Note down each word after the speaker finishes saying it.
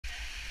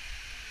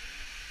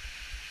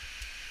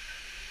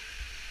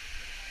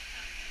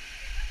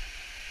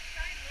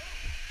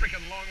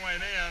freaking long way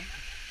down.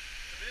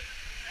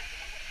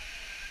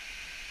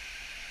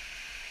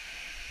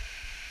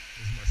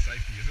 This is my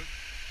safety, is it?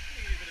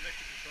 I'm going to give you a bit of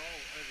extra control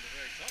over the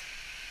very top.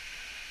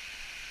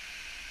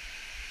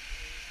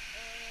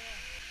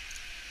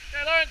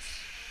 Okay, Lawrence!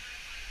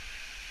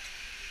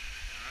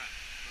 Alright,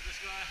 got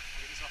this guy. I'll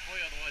get this off for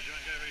you, otherwise you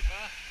won't go very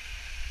far.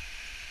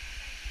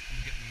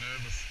 I'm getting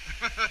nervous.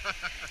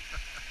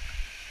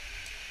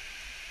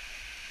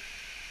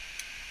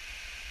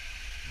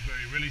 Where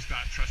you really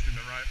start trusting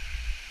the rope.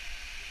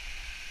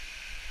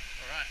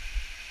 Alright,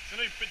 so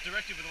I'm going to be a bit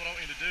directive with what I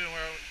want you to do and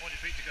where I want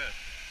your feet to go.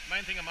 The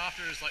main thing I'm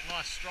after is like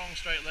nice, strong,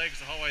 straight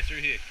legs the whole way through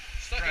here.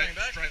 Start going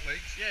back. Straight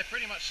legs? Yeah,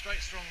 pretty much straight,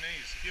 strong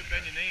knees. If you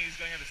bend your knees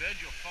going over this edge,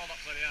 you'll fold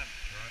upside down.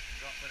 Right.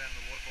 Go upside down in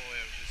the waterfall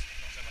there, which is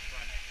not so much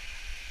fun.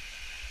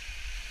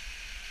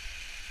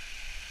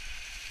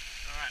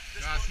 Alright,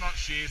 no, it's not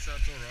sheer, so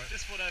it's alright.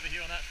 This foot over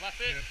here on that flat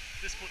bit,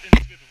 this foot in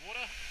the scoop of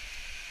water.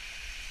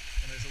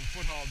 And there's a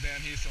foothold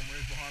down here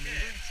somewhere behind me.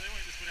 Yeah, so you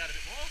want to get this foot out a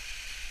bit more.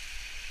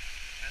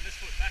 And this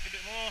foot back a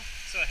bit more,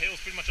 so our heel's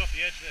pretty much off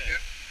the edge there.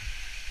 Yep.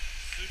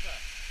 Super.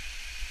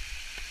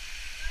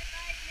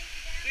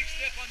 Big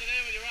step under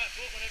there with your right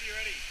foot whenever you're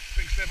ready.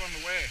 Big step under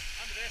where?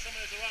 Under there,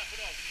 somewhere there's a right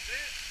foothold. Can you see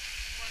it?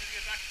 Just to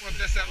get back. Well,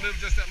 just that little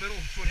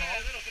foothold?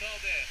 Yeah, little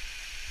foothold there.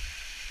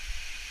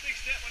 Big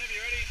step whenever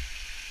you're ready.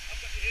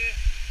 I've got you here.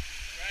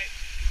 Great.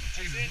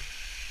 Jesus, that's it.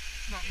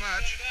 It's not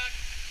much. Back.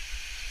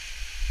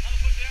 Another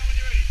foot down when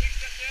you're ready. Big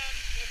step down.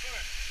 Go for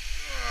it.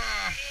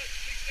 Do it.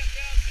 Big step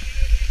down. Can you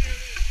do it? Can you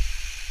do it?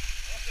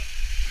 Awesome.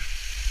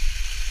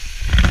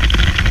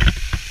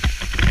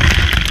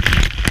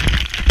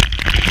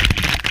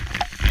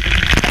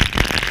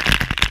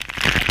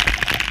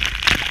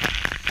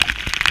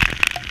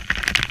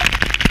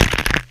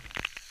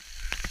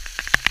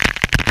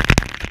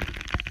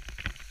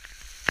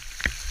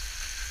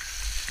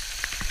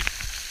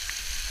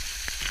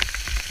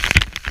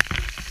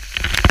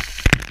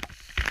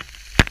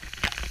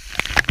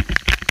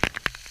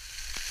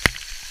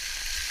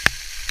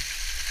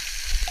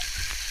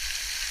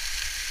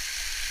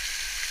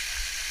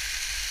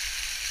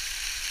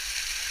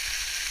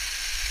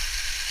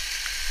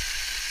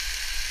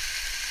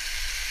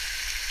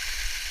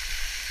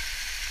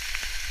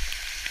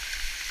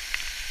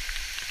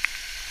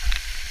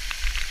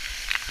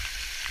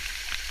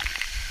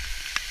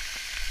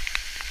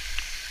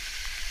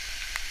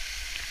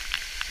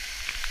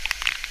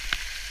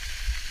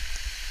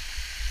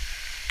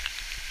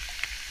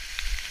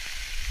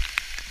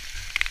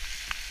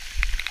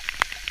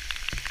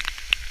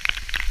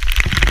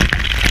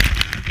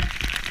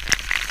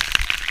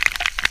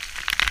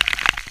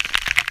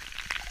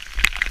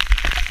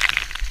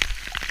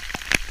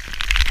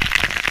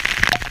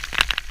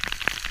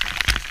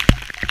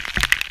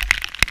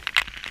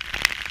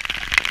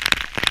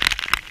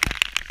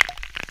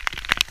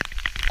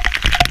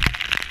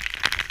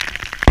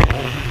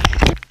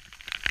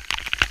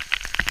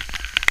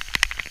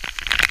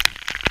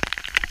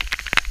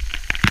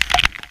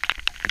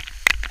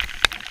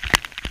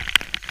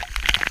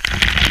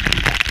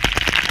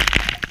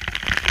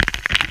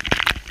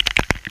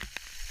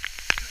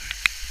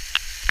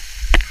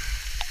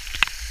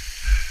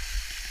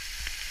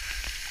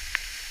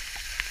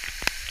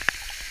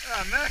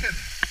 Oh man.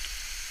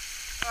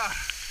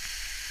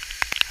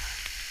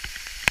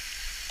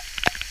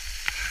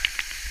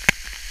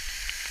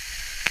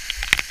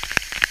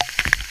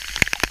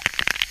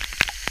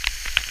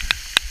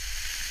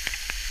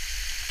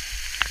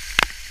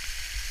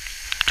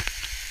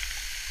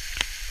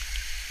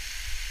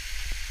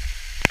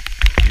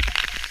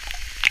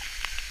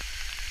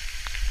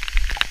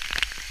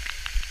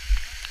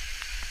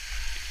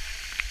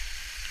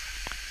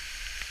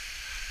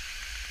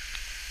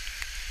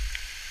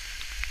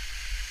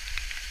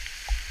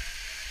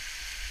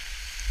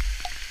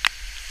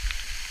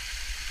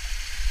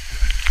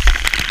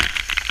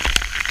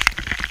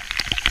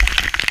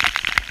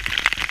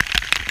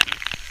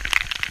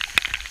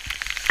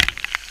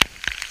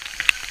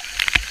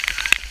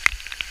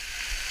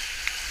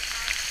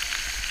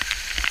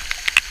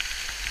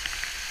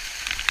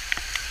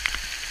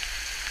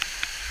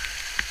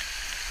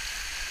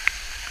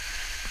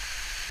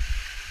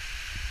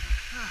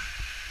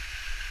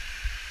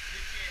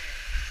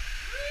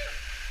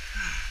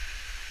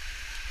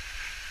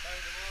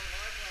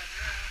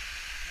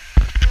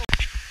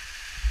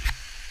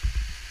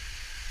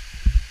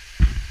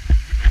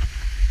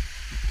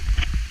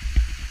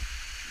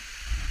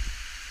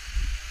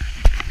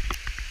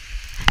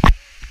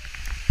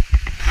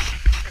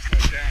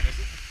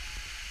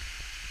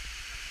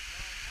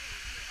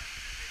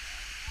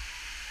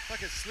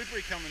 Like it's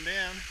slippery coming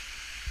down.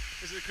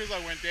 Is it because I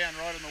went down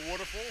right in the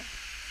waterfall?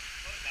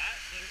 What is that?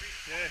 Slippery?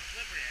 Yeah. Oh,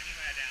 slippery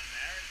anywhere down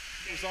there.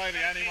 Was I the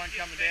only one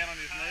coming down on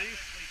his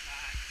knees?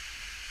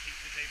 Heaps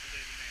of people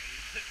do the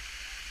knees.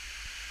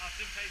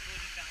 Some people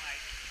just don't like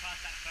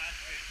past that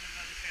first bit and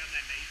they'll just be on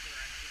their knees the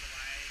rest of the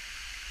way.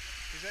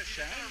 Is that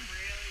Shane? Shane? You just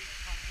really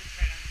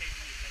concentrate on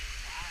keeping your feet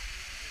flat.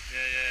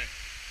 Yeah.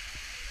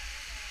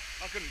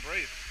 I couldn't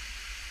breathe.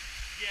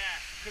 You Yeah.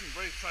 Couldn't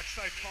breathe. It's like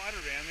so tight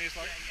around me. It's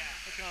like,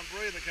 I can't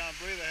breathe, I can't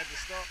breathe. I had to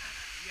stop.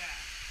 Yeah.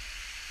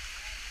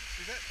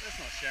 Is that's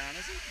not Sharon,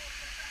 is it?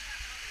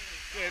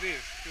 Yeah, it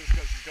is. She's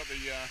got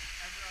the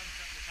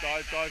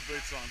dive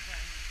boots on.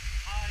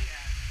 Oh,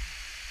 yeah.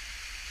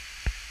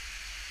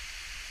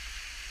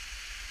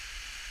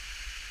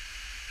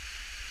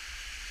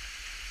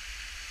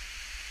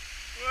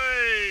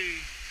 Whee!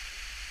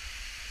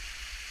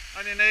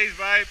 On your knees,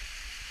 babe.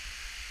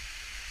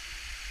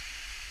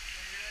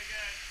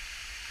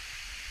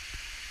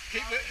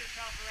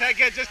 Really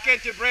good. Just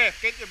get your breath.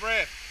 Get your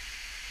breath.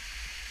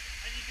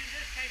 And you can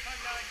just keep on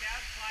going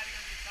down, sliding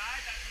on your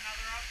side. That's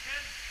another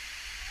option.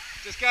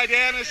 Just go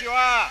down as you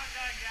are. Keep on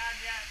going down,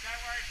 yeah. Don't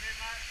worry too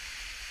much.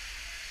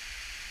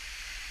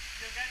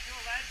 You'll get to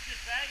a ledge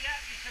just there. Yeah,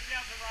 you should be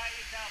able to right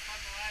yourself on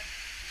the ledge.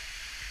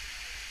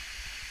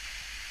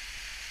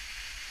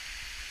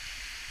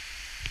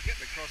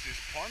 Getting across this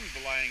pond,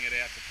 belaying it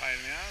out's a pain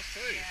in the ass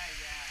too.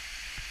 Yeah.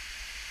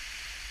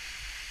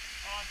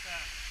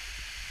 Awesome.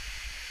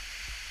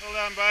 Well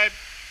done, babe.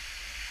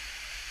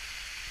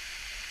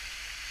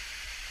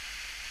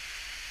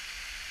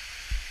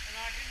 And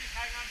I can just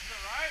hang on to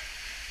the rope.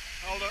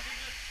 Hold on.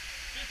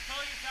 Just pull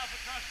yourself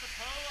across the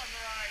pool on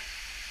the right.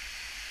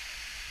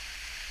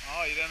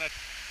 Oh, you don't have...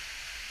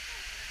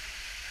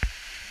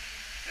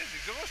 That's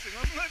exhausting,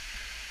 wasn't it?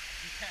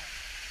 Yeah.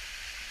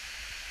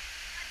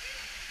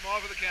 Smile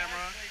for the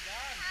camera. Nicely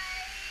done.